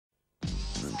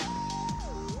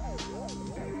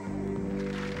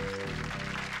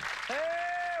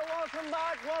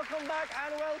Welcome back,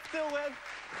 and we're still with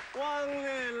Thank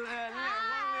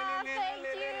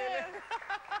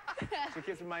you. She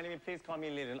keeps reminding me, please call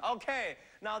me Li-Lin. Okay,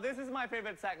 now this is my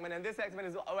favorite segment, and this segment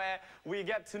is where we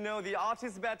get to know the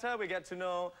artist better, we get to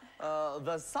know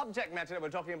the subject matter that we're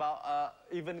talking about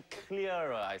even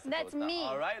clearer, I suppose. That's now. me.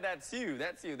 All right, that's you,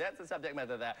 that's the subject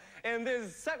matter there. In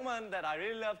this segment that I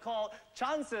really love called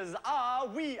Chances Are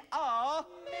We Are...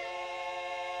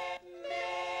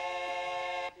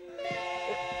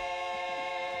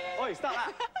 Oi, stop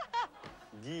that!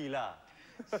 Gila.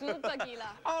 Super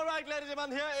gila. All right, ladies and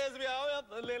gentlemen, here is we are.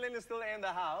 Li-Lin is still in the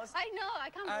house. I know,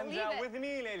 I can't believe it. And with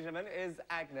me, ladies and gentlemen, is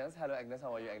Agnes. Hello, Agnes.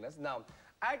 How are you, Agnes? Now,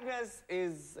 Agnes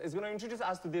is going to introduce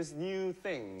us to this new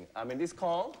thing. I mean, it's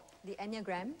called? The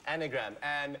Enneagram. Enneagram.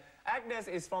 And Agnes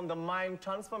is from the Mind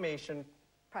Transformation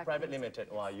Private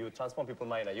Limited. Wow, you transform people's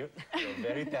mind, are you? You're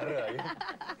very terror, are you?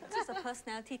 This is a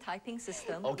personality typing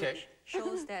system, okay, which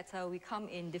shows that we come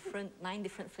in 9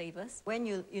 different flavors. When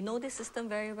you know this system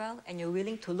very well and you're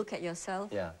willing to look at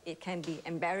yourself, it can be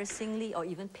embarrassingly or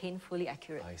even painfully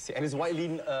accurate. I see. And is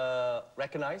widely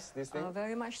recognized, this thing?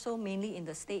 Very much so, mainly in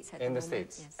the States at the moment. In the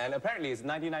States. Yes. And apparently it's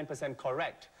 99%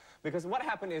 correct. Because what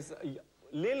happened is,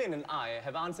 Li-Lin and I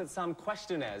have answered some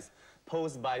questionnaires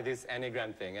posed by this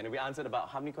Enneagram thing. And we answered about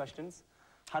how many questions?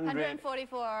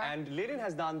 144. And Li-Lin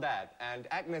has done that. And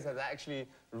Agnes has actually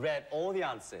read all the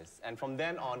answers. And from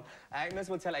then on, Agnes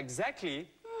will tell exactly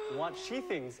what she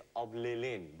thinks of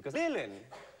Li-Lin. Because Li-Lin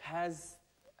has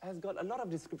got a lot of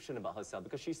description about herself.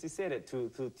 Because she said it to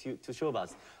show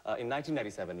us in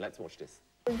 1997. Let's watch this.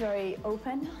 I'm very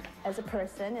open as a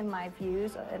person in my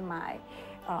views or in my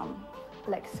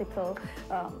lexical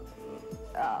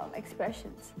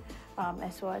expressions,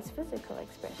 as well as physical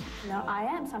expressions. You know, I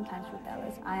am sometimes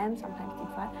rebellious, I am sometimes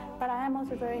defiant, but I am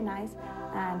also very nice,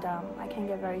 and I can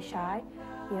get very shy.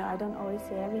 You know, I don't always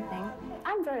say everything.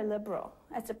 I'm very liberal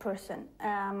as a person.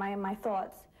 My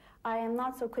thoughts, I am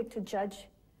not so quick to judge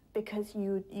because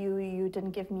you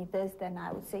didn't give me this, then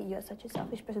I would say you're such a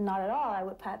selfish person. Not at all. I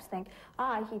would perhaps think,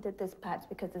 he did this perhaps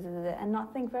because this is it, and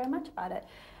not think very much about it.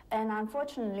 And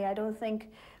unfortunately, I don't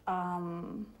think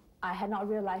I had not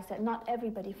realized that not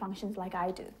everybody functions like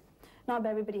I do. Not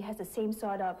everybody has the same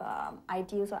sort of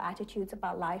ideals or attitudes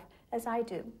about life as I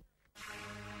do.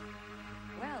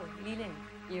 Well, Li-Lin,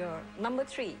 you're number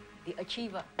 3, the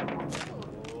achiever.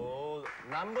 Oh,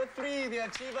 number 3, the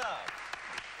achiever.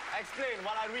 Explain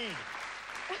while I read.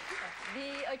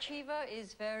 The achiever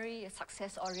is very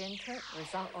success-oriented,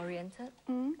 result-oriented,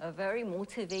 very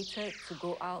motivated to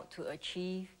go out, to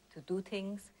achieve, to do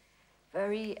things.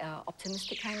 Very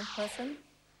optimistic kind of person.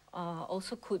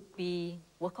 Also could be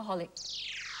workaholic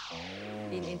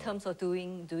in terms of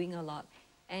doing a lot.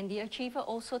 And the achiever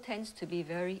also tends to be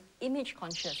very image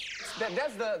conscious.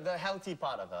 That's the healthy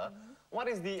part of her. What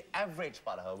is the average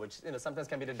part of her, which sometimes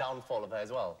can be the downfall of her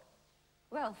as well?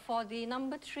 Well, for the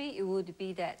number 3, it would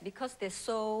be that because they're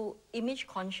so image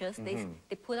conscious, they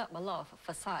put up a lot of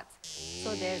facades.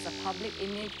 So there's a public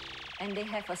image, and they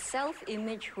have a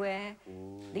self-image where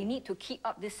they need to keep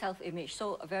up this self-image.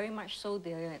 So very much so,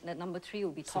 the number 3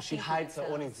 will be talking. So she hides her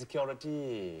own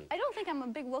insecurity. I don't think I'm a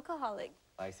big workaholic.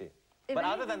 I see. But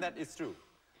other than that, it's true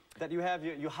that you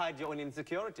hide your own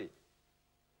insecurity.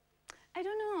 I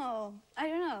don't know. I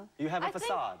don't know. You have a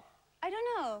facade. I don't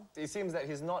know. It seems that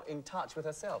he's not in touch with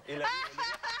herself. Is it?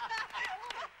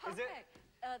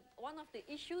 One of the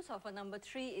issues of a number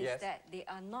 3 is that they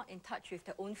are not in touch with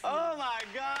their own feelings. Oh my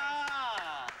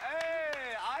God!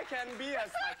 Hey, I can be a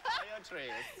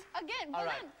psychiatrist. Again, but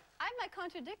then I might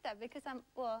contradict that because I don't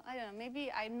know,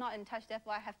 maybe I'm not in touch,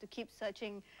 therefore I have to keep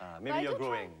searching. Maybe you're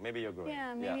growing. Maybe you're growing.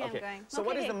 Yeah, maybe I'm growing. So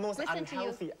what is the most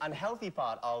unhealthy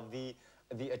part of the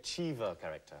achiever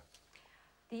character?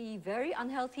 The very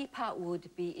unhealthy part would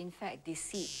be, in fact,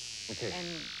 deceit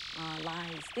and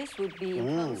lies. This would be in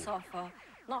terms of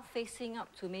not facing up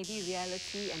to maybe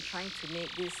reality and trying to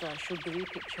make this sugary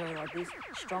picture or this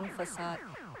strong facade,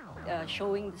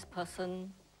 showing this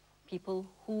person, people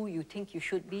who you think you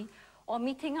should be, or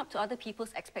meeting up to other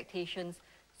people's expectations.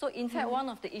 So, in fact, one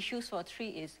of the issues for 3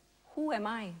 is, who am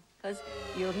I? Because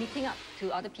you're meeting up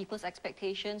to other people's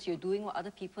expectations, you're doing what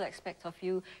other people expect of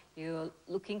you, you're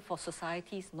looking for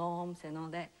society's norms and all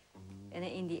that. And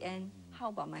then in the end, how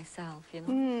about myself, you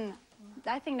know?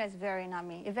 I think that's very not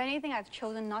me. If anything, I've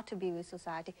chosen not to be with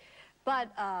society.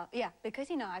 But, yeah, because,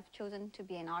 I've chosen to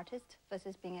be an artist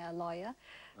versus being a lawyer,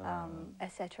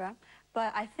 etc.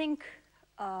 But I think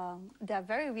there are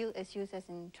very real issues as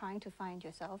in trying to find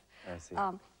yourself. I see.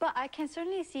 But I can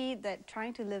certainly see that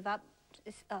trying to live up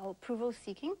is approval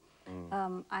seeking.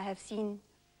 I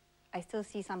still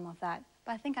see some of that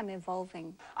but I think I'm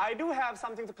evolving. I do have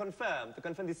something to confirm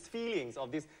these feelings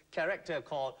of this character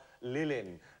called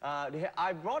Li-Lin.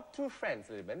 I brought two friends,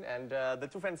 Li-Lin, and the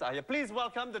two friends are here. Please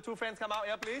welcome the two friends. Come out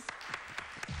here, please.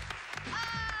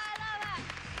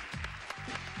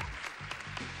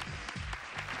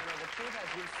 The truth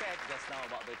has been said just now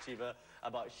about the achiever,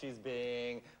 about she's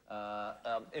being,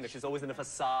 she's always in the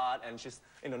facade, and she's,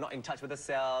 not in touch with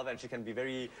herself, and she can be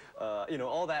very,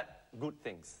 all that good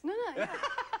things. No, yeah.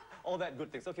 All that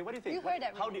good things. Okay, what do you think? You heard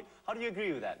that. How do you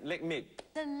agree with that? Like me.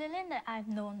 The Li-Lin that I've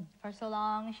known for so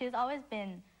long, she's always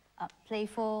been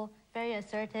playful, very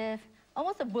assertive,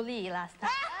 almost a bully last time.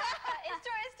 It's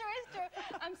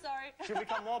true. I'm sorry. She'll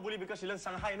become more bully because she learns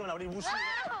Shanghai, No,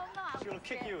 She'll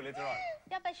kick you later on.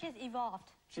 Yeah, but she's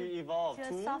evolved. She evolved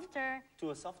to a softer... To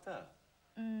a softer?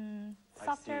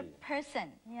 Softer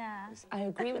person, yeah. I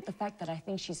agree with the fact that I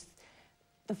think she's...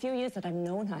 The few years that I've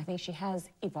known her, I think she has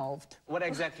evolved. What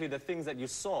exactly the things that you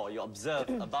saw, you observed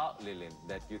about Li-Lin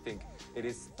that you think it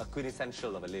is a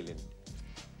quintessential of a Li-Lin?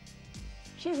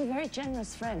 She's a very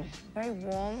generous friend, very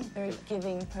warm, very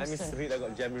giving person. Let me see, I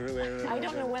got generous. I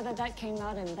don't know whether that came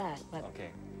out in that, but okay.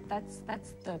 That's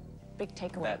the big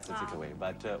takeaway. That's the takeaway.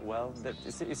 But,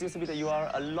 it seems to be that you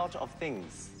are a lot of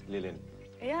things, Li-Lin.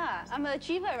 Yeah, I'm an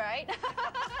achiever, right?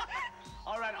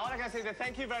 All right, all I can say is that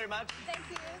thank you very much. Thank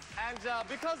you. And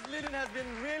because Li-Lin has been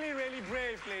really, really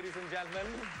brave, ladies and gentlemen,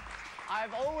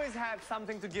 I've always had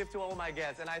something to give to all my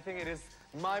guests, and I think it is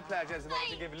my pleasure as well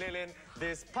to give Li-Lin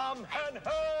this pump and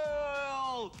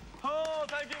hurl. Oh,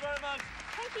 thank you very much.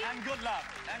 Thank you. And good luck.